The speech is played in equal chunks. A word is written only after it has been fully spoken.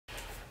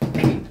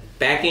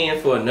Back in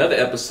for another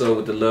episode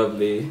with the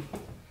lovely.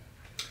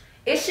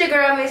 It's your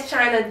girl, Miss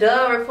China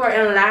Dove,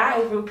 reporting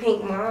live from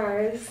Pink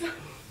Mars.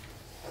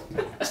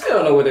 I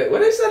still don't know what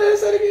they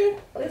said again.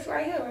 Well, it's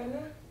right here right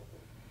now.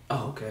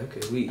 Oh, okay.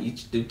 We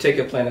each do take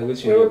a planet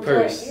with you We're in your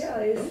purse. Yeah,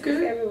 it's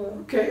everywhere.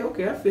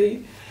 Okay, I feel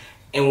you.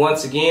 And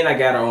once again, I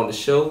got her on the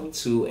show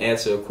to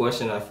answer a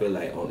question I feel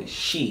like only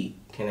she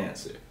can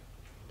answer.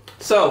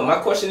 So, my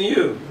question to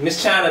you,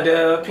 Miss China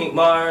Dove, Pink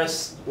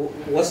Mars,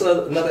 what's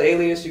another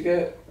alias you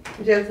got?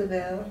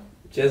 Jezebel.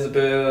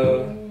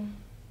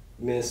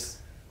 Miss.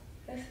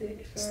 That's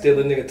it. Sure. Still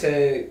a nigga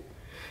tag.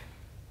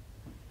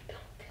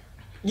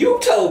 You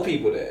told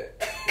people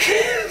that.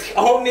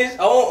 on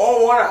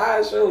one of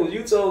our shows,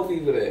 you told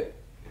people that.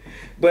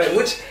 But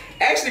which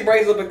actually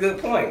brings up a good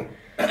point.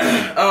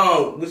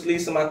 Which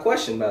leads to my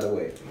question, by the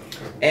way.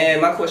 And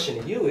my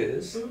question to you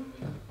is,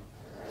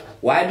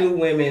 why do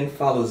women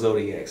follow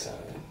zodiac signs?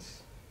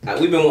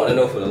 We've been wanting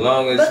to know for the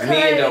longest.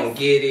 Men don't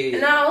get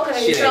it. No,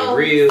 okay. Shit ain't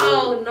real.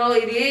 Oh, no,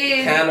 it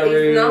is. Kinda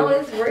real. No,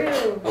 it's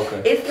real.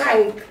 Okay. It's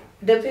like,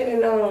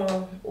 depending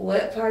on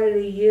what part of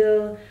the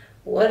year,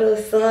 what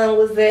the sun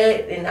was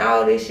at, and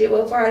all this shit,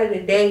 what part of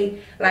the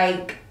day,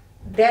 like,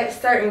 that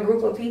certain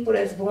group of people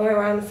that's born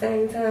around the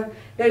same time,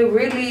 they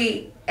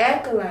really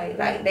act alike.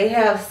 Like, they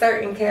have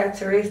certain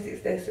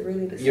characteristics that's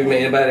really the same. You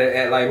mean anybody that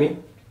act like me?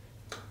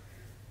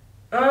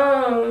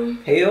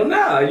 Hell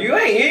nah. You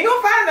ain't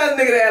gonna find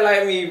another nigga that act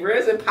like me, bro.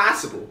 It's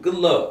impossible. Good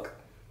luck.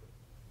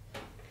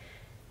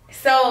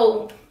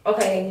 So,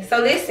 okay, so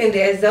listen,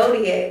 there's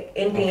Zodiac,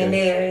 and then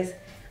there's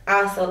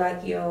also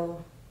like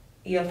your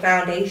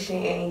foundation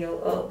and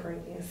your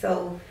upbringing.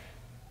 So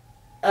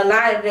a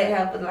lot of that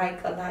have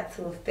like a lot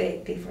to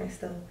affect different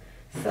stuff.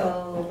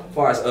 So as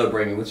far as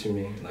upbringing, what you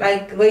mean?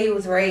 Like where you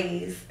was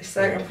raised,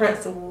 certain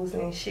principles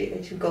and shit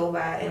that you go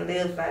by and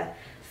live by.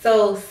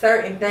 So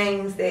certain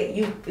things that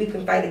you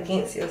can fight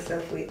against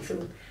yourself with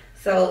too.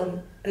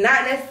 So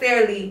not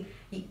necessarily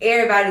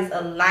everybody's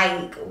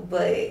alike,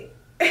 but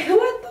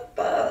what the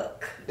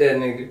fuck? That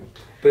nigga.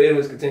 But it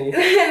was continue. Not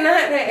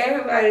that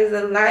everybody's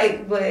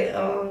alike,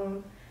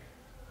 but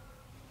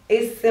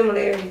it's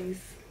similarities.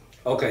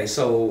 Okay,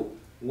 so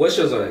what's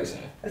your zodiac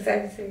sign? A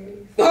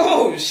Sagittarius.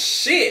 Oh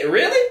shit,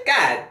 really?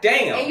 God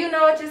damn. And you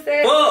know what you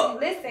said? Fuck.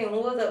 Listen, when we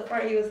was up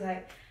front, you was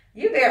like,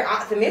 you very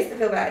optimistic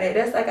about that.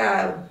 That's like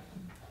our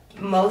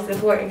most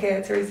important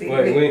characteristic.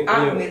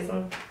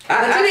 Optimism.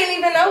 But you didn't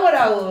even know what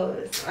I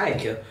was. I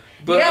ain't care.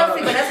 But, yeah,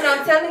 see, but that's what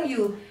I'm telling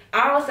you.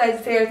 All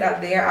Sagittarius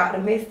out there are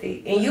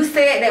optimistic. And you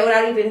said that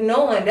without even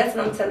knowing. That's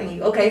what I'm telling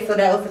you. Okay, so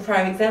that was the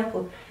prime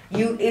example.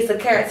 It's a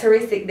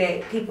characteristic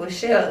that people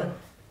share.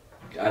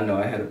 I know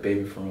I had a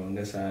baby from him.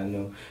 That's how I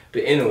know.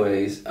 But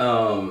anyways,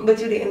 But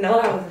you didn't know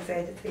I was a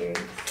Sagittarius.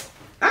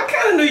 I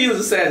kind of knew you was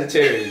a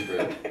Sagittarius,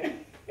 bro.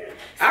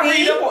 I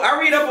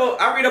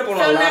read up on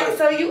a lot.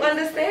 So you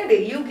understand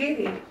it. You get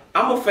it.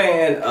 I'm a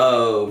fan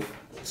of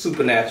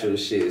supernatural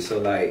shit. So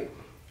like,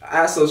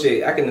 I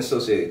can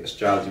associate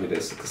astrology with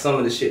this. Cause some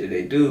of the shit that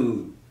they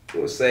do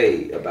will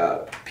say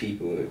about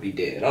people would be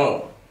dead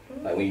on.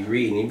 Like when you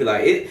read and you be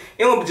like, it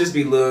won't just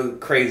be little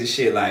crazy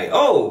shit like,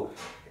 oh,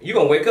 you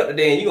gonna wake up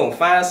today and you gonna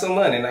find some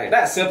money. Like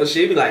that simple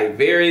shit. It be like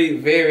very,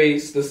 very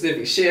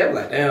specific shit. I'm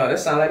like, damn, that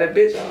sound like that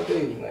bitch all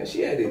day. Like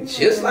she had it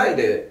just like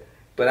that.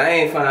 But I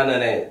ain't find none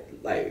that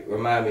like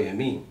remind me of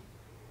me.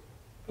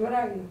 What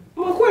are you?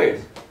 I'm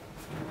Aquarius.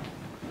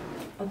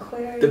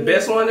 Aquarius. The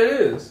best one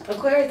there is.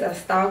 Aquarius are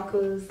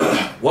stalkers.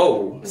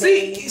 Whoa.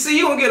 See, Listen,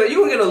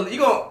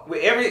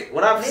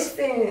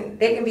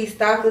 they can be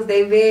stalkers.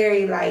 They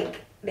very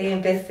they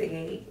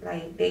investigate.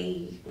 Like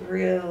they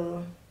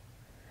real.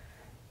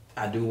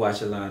 I do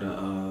watch a lot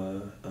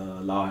of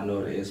Law and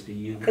Order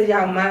SVU. Cause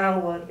y'all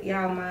mind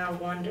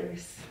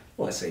wanders.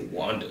 Well, I say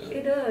wonder.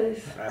 It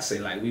does. I say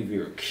like we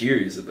very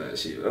curious about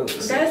shit.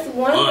 That's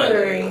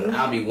wondering.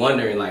 I'll be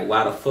wondering like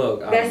why the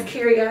fuck. That's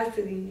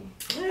curiosity.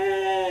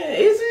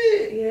 Is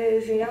it?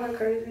 Yes, and y'all are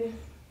crazy.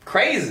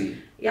 Crazy.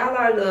 Y'all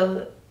are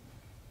the.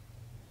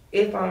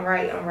 If I'm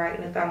right, I'm right,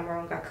 and if I'm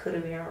wrong, I could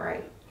have been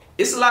right.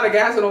 It's a lot of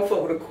guys that don't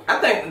fuck with. I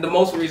think the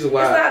most reason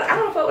why I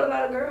don't fuck with a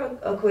lot of girl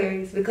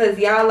Aquarius because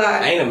y'all are.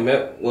 I ain't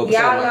met. Well,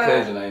 besides my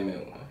cousin, I ain't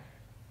met one.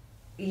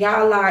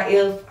 Y'all are,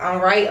 if I'm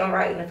right,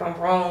 and if I'm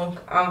wrong,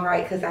 I'm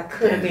right because I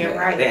could have been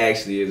right. That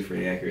actually is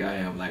pretty accurate. I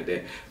am like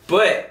that.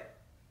 But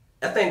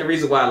I think the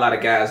reason why a lot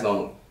of guys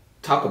don't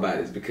talk about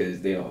it is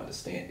because they don't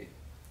understand it.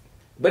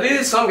 But it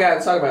is some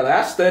guys talk about it. Like,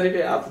 I've studied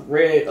it. I've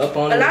read up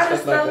on it. A lot of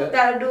stuff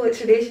got to do with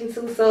tradition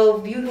too. So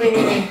if you've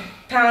been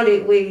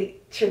pounded with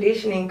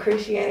tradition and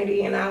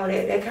Christianity and all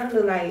that, that kind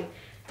of like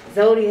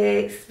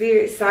Zodiac,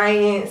 spirit,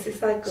 science.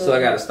 It's like so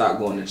I gotta stop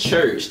going to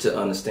church to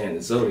understand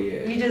the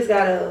Zodiac. You just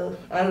gotta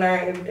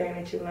unlearn everything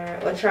that you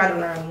learned or try to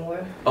learn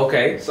more.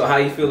 Okay, so how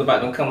you feel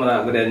about them coming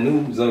out with that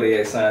new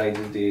Zodiac sign they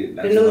just did?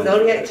 The new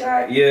Zodiac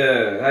chart?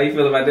 Yeah, how you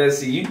feel about that?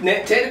 See, you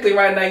technically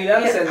right now you're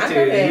not a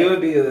Sagittarius.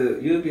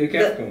 You'll be a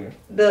Capricorn.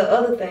 The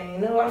other thing,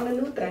 no, I'm the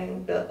new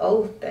thing, the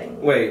old thing.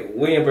 Wait,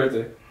 when your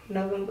birthday?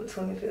 November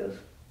 25th.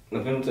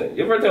 November 25th.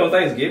 Your birthday on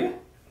Thanksgiving?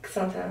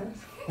 Sometimes.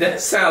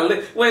 That sound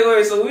lit.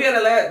 Wait. So we had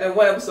that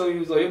one episode you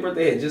was on. Your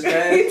birthday had just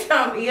passed.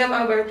 Yeah,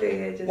 my birthday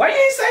had just. Why you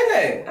ain't say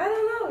that? I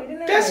don't know. You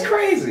didn't. That's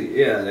crazy.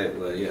 Yeah,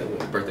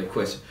 birthday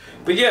question.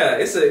 But yeah,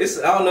 it's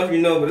I don't know if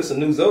you know, but it's a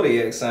new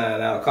Zodiac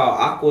sign out called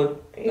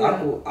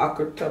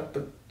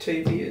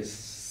Aquatavius,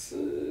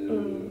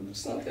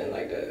 something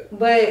like that.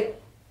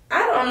 But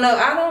I don't know.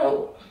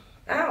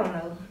 I don't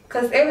know.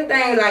 Cause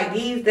everything like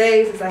these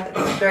days is like a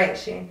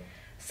distraction.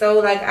 So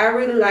like I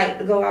really like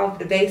to go off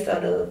the base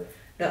of the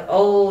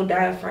old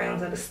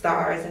diaphragms of the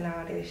stars and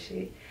all that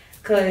shit.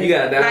 Cause you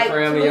got a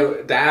diaphragm in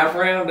your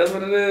diaphragm? That's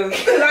what it is?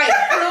 Like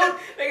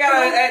they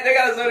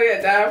got a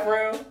Zodiac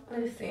diaphragm?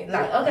 Listen,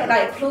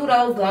 like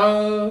Pluto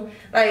gone.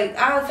 Like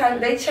all the time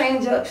they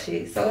change up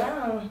shit. So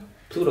I don't.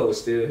 Pluto is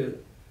still here.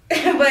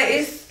 But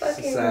it's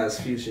fucking Besides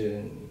Future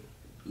and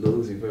Lil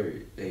Uzi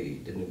Vert, the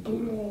new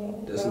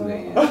Pluto. That's who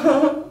they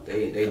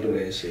is. They do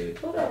that shit.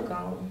 Pluto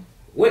gone.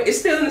 What? It's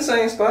still in the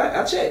same spot.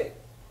 I checked.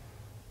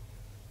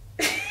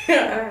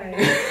 Alright.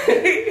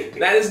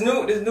 Now this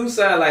new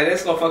side, like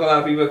that's gonna fuck a lot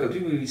of people because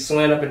people be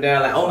swaying up and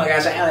down like, oh my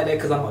gosh, I act like that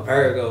because I'm a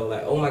Virgo.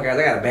 Like, oh my gosh,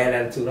 I got a bad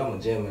attitude. I'm a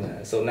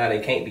Gemini. So now they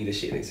can't be the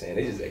shit they saying.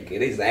 They just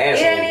assholes.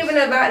 It ain't even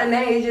about the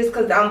name. It's just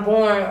because I'm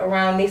born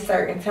around this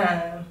certain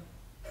time.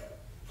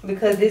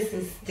 Because this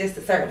is just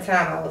a certain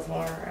time I was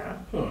born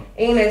around.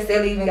 Ain't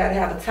necessarily even gotta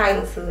have a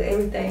title to it.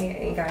 Everything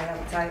ain't gotta have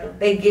a title.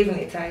 They giving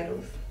it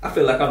titles. I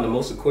feel like I'm the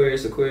most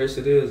Aquarius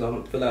it is. I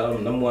feel like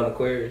I'm number one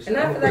Aquarius. And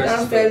I feel like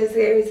I'm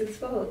Sagittarius as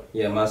fuck.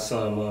 Yeah, my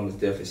son, mom is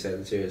definitely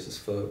Sagittarius as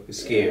fuck.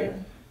 It's scary. Yeah.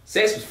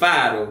 Sex was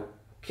fire though.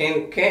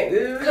 Can't.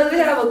 Cause we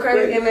have a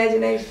crazy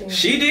imagination.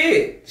 She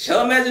did.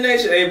 Her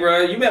imagination. Hey, bro,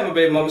 you met my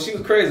baby mama. She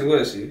was crazy,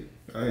 wasn't she?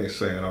 I ain't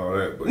saying all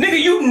that, but nigga,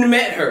 you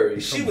met her.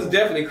 She was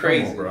definitely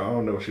crazy. Come on, bro. I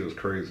don't know if she was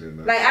crazy or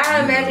not. Like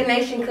our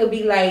imagination could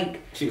be like,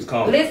 she was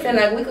calm. Listen,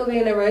 like we could be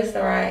in a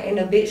restaurant and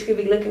the bitch could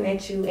be looking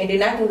at you, and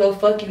then I can go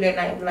fuck you that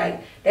night.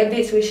 Like that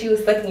bitch when she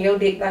was sucking your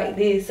dick like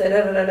this,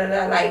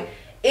 like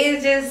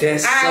it's just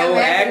that's so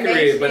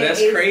accurate, but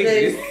that's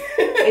crazy.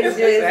 It's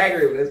just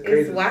accurate, but that's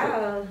crazy. It's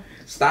wild.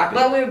 Stop it.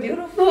 But we're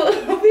beautiful.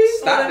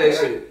 Stop that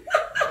shit.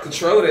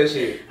 Control that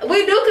shit.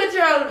 We do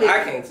control it.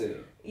 I can't tell.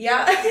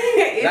 Y'all.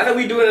 Now that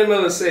we do it in the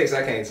middle of sex,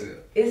 I can't tell.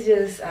 It's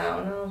just, I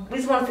don't know. We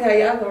just want to see how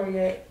y'all gonna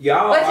react. But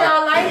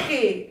y'all like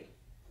it.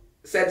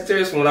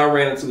 Sagittarius, when I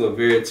ran into a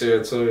very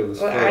territorial as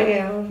fuck. I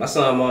am. My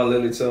son mom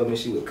literally told me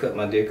she would cut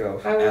my dick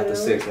off after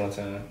sex one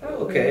time.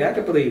 Okay, I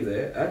can believe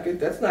that.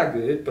 That's not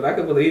good, but I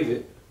can believe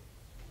it.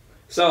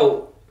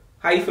 So,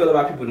 how you feel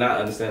about people not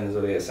understanding the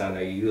Zodiac sign?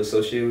 Like you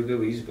associate with it,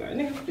 but you just be like,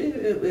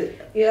 nigga.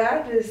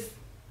 Yeah,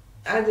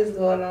 I just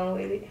go along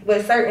with it.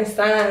 But certain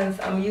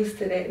signs, I'm used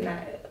to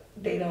that.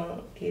 They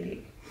don't get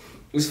it.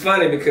 It's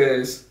funny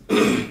because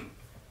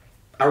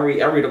I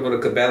read up on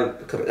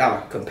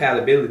the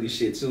compatibility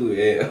shit too,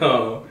 and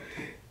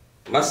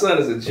my son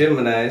is a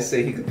Gemini and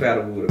say he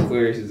compatible with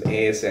Aquarius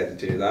and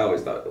Sagittarius. I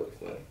always thought that was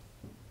funny.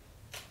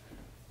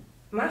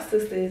 My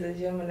sister is a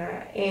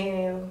Gemini,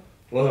 and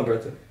when's her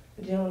birthday?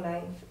 June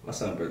 9th. My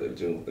son's birthday is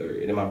June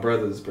 3rd, and then my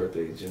brother's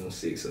birthday is June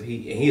 6th. So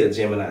he a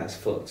Gemini as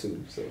fuck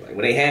too. So like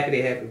when they happy,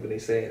 they happy. When they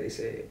sad, they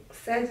sad.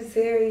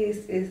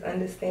 Sagittarius is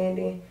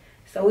understanding.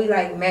 So we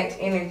like match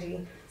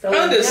energy. So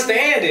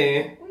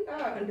understanding? We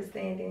are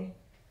understanding.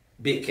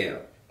 Big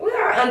cap. We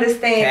are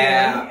understanding.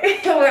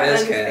 Cap. We're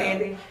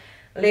understanding. Cap.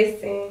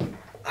 Listen.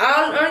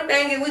 Only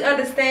thing is we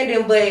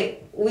understanding,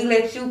 but we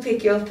let you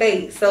pick your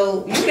fate.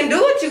 So you can do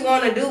what you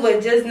want to do,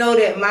 but just know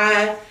that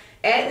my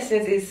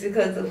actions is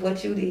because of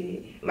what you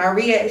did. My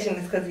reaction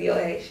is because of your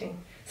action.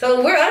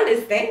 So we're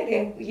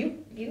understanding.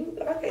 You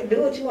okay,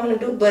 do what you want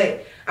to do,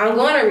 but I'm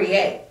going to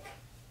react.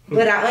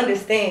 But I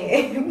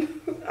understand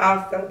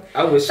also.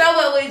 But with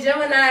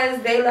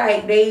Geminis,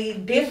 they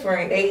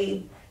different.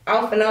 They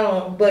off and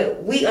on,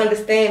 but we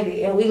understand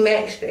it and we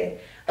match that.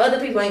 Other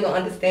people ain't gonna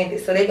understand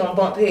it, so they gonna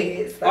bump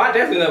heads. Like, I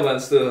definitely never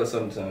understood her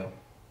sometimes.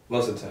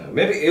 Most of the time.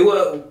 Maybe it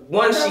was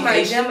one she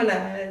hates.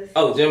 Geminis.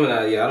 Oh,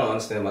 Gemini, yeah, I don't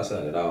understand my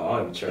son at all. I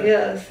don't even try.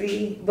 Yeah,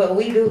 see. But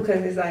we do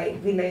because it's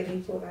like we let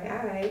people like,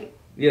 alright.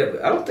 Yeah,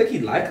 but I don't think he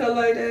like her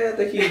like that. I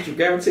think he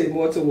gravitate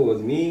more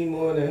towards me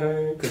more than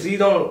her. Cause he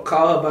don't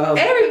call her by her.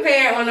 Every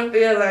parent wanna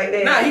feel like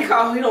that. Nah, he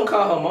don't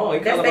call her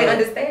mom. That's their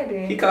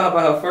understanding. He call her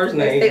by her first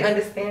name. That's their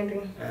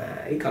understanding.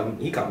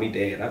 He call me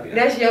dad.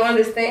 That's your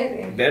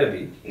understanding. Better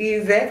be.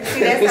 Exactly. See,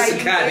 that's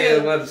how you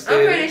feel. I'm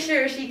pretty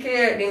sure if she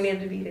cared, then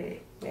it'd be that.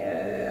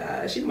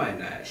 Yeah, she might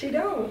not. She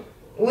don't.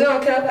 We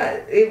don't care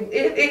about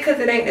it because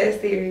it ain't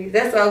that serious.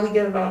 That's why we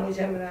get along with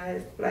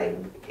Geminis. Like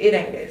it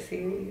ain't that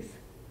serious.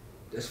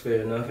 That's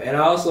fair enough. And I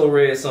also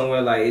read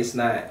somewhere like it's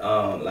not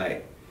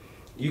like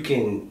you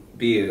can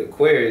be an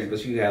Aquarius,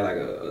 but you have like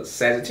a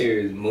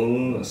Sagittarius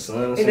moon or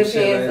sun. It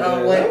depends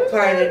on what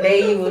part of the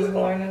day you was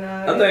born and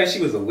all. I think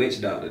she was a witch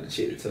doctor. The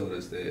chick that told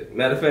us that.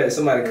 Matter of fact,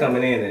 somebody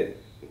coming in that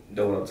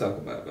know what I'm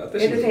talking about. But I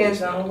think it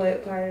depends on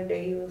what part of the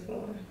day you was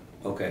born.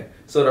 Okay,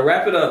 so to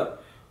wrap it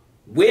up,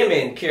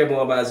 women care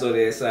more about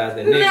zodiac signs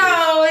than niggas.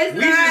 No, it's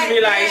we not. just be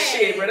like, that.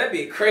 shit, bro, that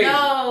be crazy.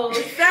 No,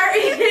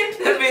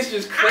 certain. That bitch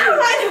just crazy. I don't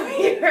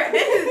want to be right.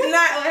 This is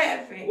not what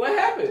happened. What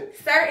happened?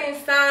 Certain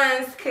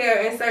signs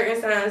care and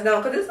certain signs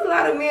don't. Because there's a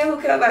lot of men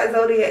who care about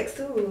zodiacs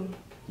too.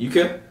 You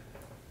care?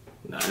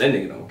 Nah, that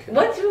nigga don't care.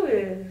 What you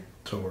is?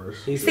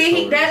 Taurus. He's a See,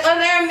 Taurus. that's what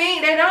they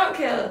mean. They don't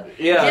care.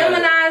 Yeah.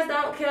 Geminis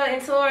don't care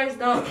and Taurus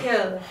don't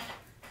care.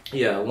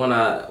 Yeah,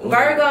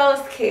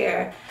 Virgos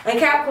care and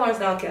Capricorns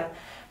don't care.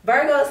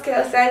 Virgos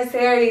care,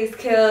 Sagittarius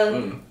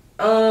care,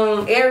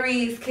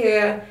 Aries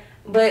care,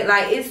 but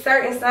like it's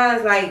certain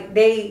signs like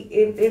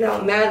it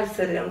don't matter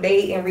to them.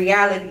 They in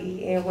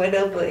reality and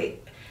whatever.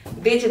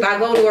 But bitch, if I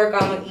go to work,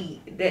 I'm gonna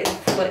eat. That's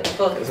what the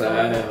fuck is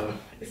going on.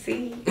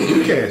 See,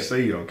 You can't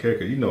say you don't care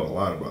because you know a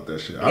lot about that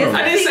shit. I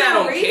didn't say I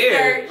don't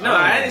care. Research. No,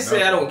 I didn't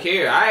say I don't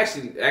care. I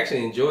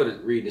actually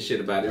enjoyed reading shit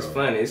about it. It's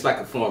funny. It's like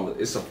a form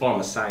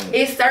of science.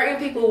 It's certain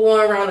people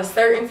born around a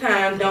certain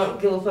time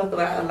don't give a fuck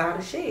about a lot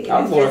of shit.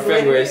 I was It's born just what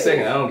February it is.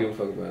 2nd. I don't give a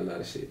fuck about a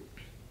lot of shit.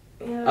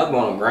 Yeah. I was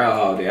born on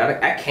Groundhog Day.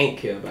 I can't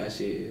care about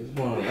shit.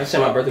 I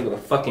share my birthday with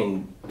a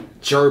fucking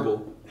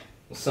gerbil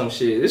or some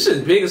shit. This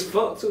shit's big as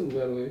fuck too,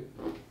 by the way.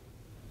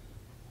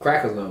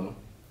 Crackers level.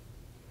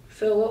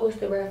 So what was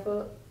the wrap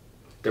up?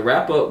 The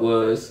wrap up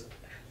was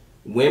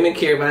women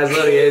care about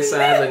zodiac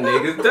signs and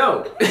niggas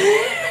don't.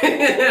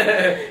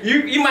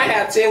 you might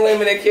have 10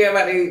 women that care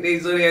about their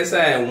zodiac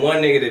sign and one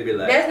nigga that be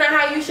like, That's not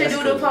how you should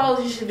do the cool.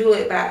 polls. You should do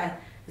it by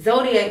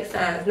zodiac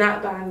signs,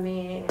 not by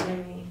men and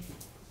women.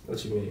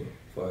 What you mean?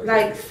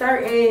 Like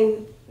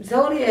certain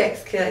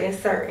zodiacs care and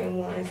certain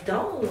ones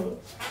don't.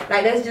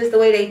 Like that's just the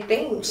way they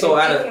think. So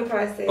their thinking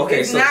process.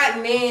 okay, it's so-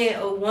 not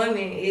man or woman.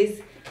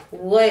 It's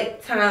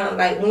what time,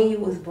 like when you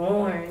was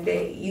born,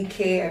 that you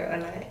care or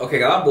not.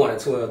 Okay, I was born at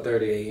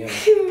 12:30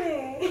 a.m.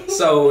 Man.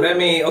 So that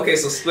means, okay,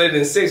 so split it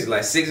in 6,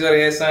 like 6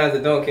 zodiac signs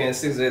that don't care and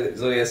 6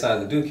 zodiac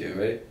signs that do care,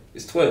 right?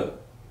 It's 12.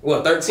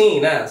 Well,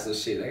 13 now, so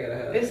shit, I gotta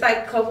have It's like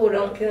a couple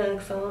don't care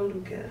and some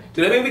do care.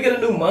 Do that mean we get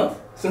a new month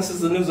since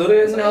it's a new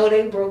zodiac sign? No,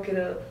 they broke it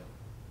up.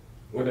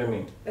 What do that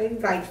mean? They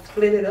like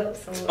split it up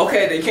somewhere.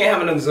 Okay, they can't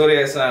have a new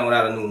zodiac sign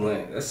without a new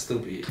month. That's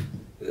stupid.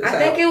 I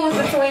think it was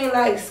between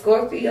like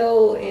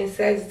Scorpio and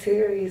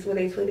Sagittarius where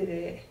they put it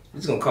at. I'm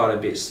just gonna call that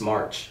bitch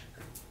Smarch.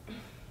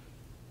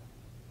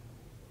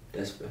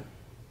 That's fair.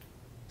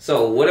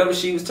 So whatever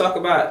she was talking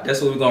about,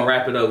 that's what we're gonna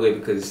wrap it up with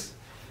because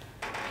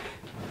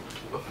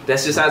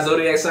that's just how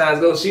zodiac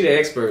signs go. She the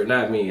expert,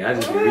 not me. I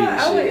just be reading I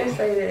shit. wouldn't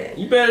say that.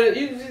 You better,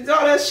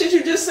 all that shit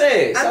you just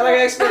said. Sound like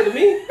an expert to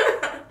me.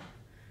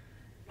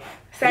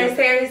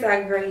 Sagittarius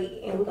are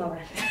great, and we're gonna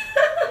wrap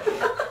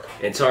it.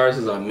 And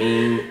Tauruses are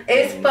mean.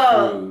 It's and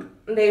fuck. rude.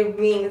 They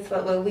mean as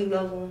fuck, but we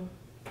love them.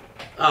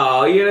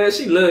 Oh yeah,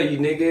 she love you,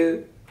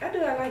 nigga. I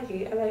do. I like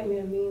it. I like me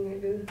a mean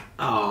nigga.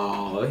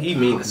 Oh, he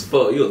mean as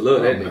fuck. You'll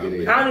love that nigga.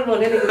 Then. I don't even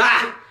want that nigga.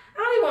 I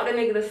don't even want that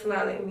nigga to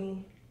smile at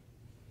me.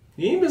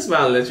 He ain't been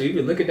smiling at you. You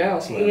been looking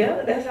down, smiling.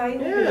 Yeah, that's how you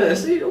know. Yeah.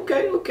 See,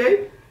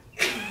 okay.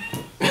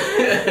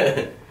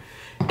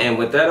 And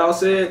with that all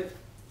said,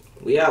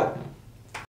 we out.